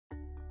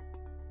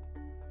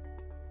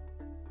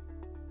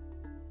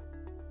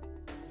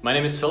My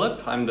name is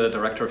Philip. I'm the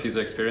Director of User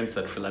Experience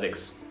at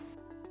Freeletics.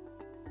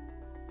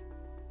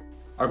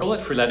 Our goal at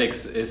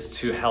Freeletics is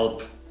to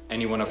help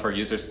any one of our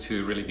users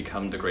to really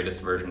become the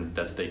greatest version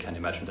that they can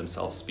imagine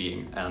themselves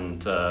being.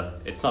 And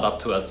it's not up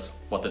to us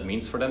what that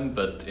means for them,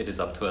 but it is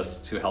up to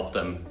us to help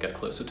them get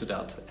closer to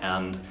that.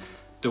 And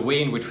the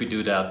way in which we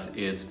do that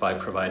is by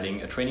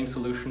providing a training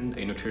solution,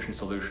 a nutrition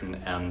solution,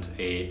 and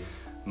a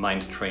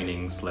mind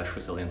training /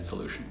 resilience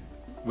solution.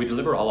 We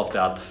deliver all of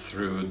that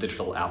through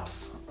digital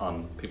apps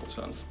on people's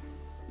phones.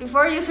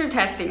 Before user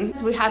testing,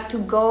 we had to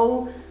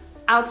go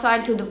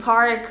outside to the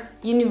park,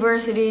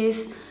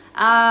 universities,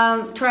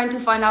 trying to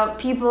find out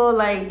people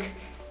like,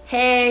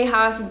 hey,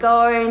 how's it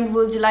going?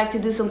 Would you like to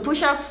do some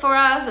push-ups for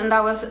us? And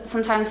that was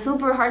sometimes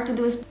super hard to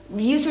do.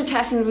 User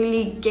testing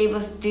really gave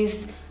us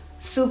this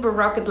super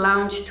rocket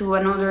launch to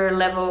another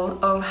level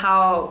of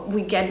how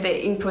we get the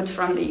inputs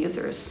from the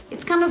users.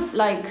 It's kind of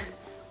like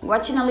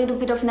watching a little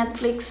bit of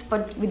Netflix,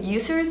 but with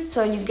users,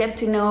 so you get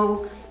to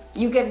know,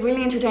 you get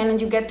really entertained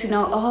and you get to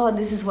know, oh,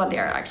 this is what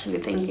they're actually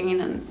thinking,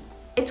 and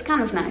it's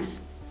kind of nice.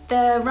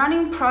 The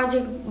running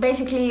project,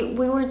 basically,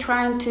 we were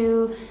trying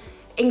to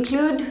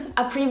include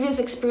a previous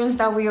experience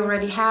that we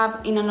already have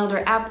in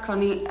another app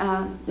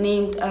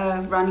named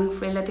Running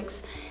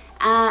Freeletics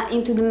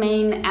into the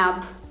main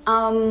app.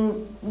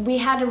 We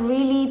had a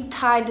really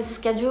tight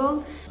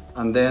schedule.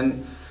 And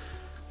then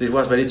this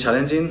was very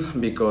challenging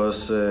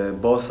because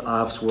both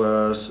apps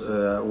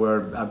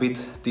were a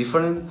bit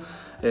different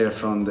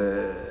from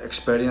the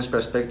experience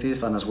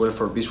perspective and as well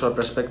for visual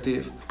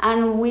perspective.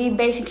 And we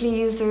basically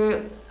use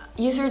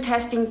user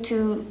testing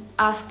to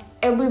ask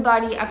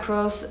everybody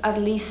across at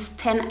least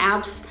 10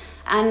 apps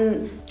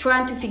and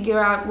trying to figure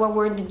out what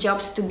were the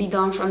jobs to be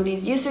done from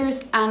these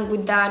users, and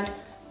with that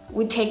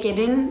we take it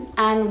in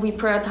and we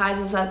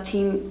prioritize as a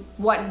team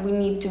what we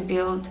need to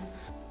build.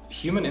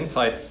 Human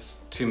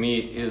insights, to me,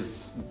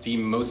 is the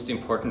most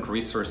important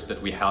resource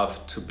that we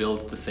have to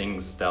build the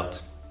things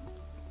that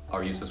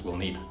our users will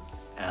need.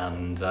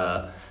 And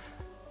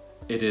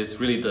it is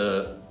really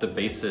the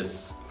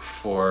basis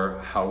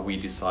for how we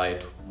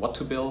decide what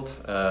to build,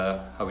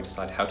 how we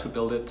decide how to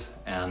build it,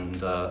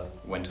 and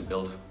when to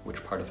build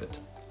which part of it.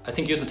 I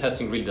think user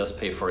testing really does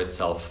pay for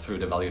itself through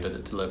the value that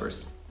it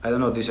delivers. I don't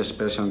know if this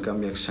expression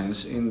can be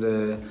exchanged in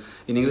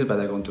English, but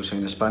I'm going to say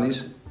in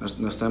Spanish. Nos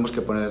tenemos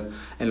que poner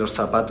en los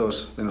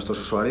zapatos de nuestros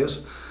usuarios.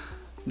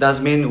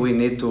 That means we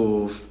need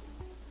to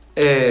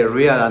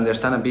really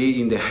understand and be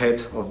in the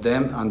head of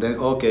them, and then,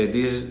 okay,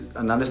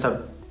 and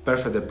understand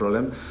perfect the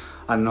problem.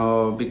 And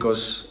no,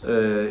 because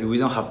if we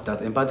don't have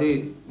that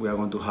empathy, we are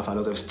going to have a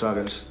lot of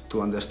struggles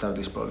to understand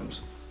these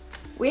problems.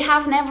 We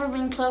have never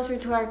been closer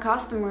to our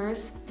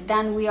customers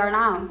than we are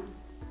now.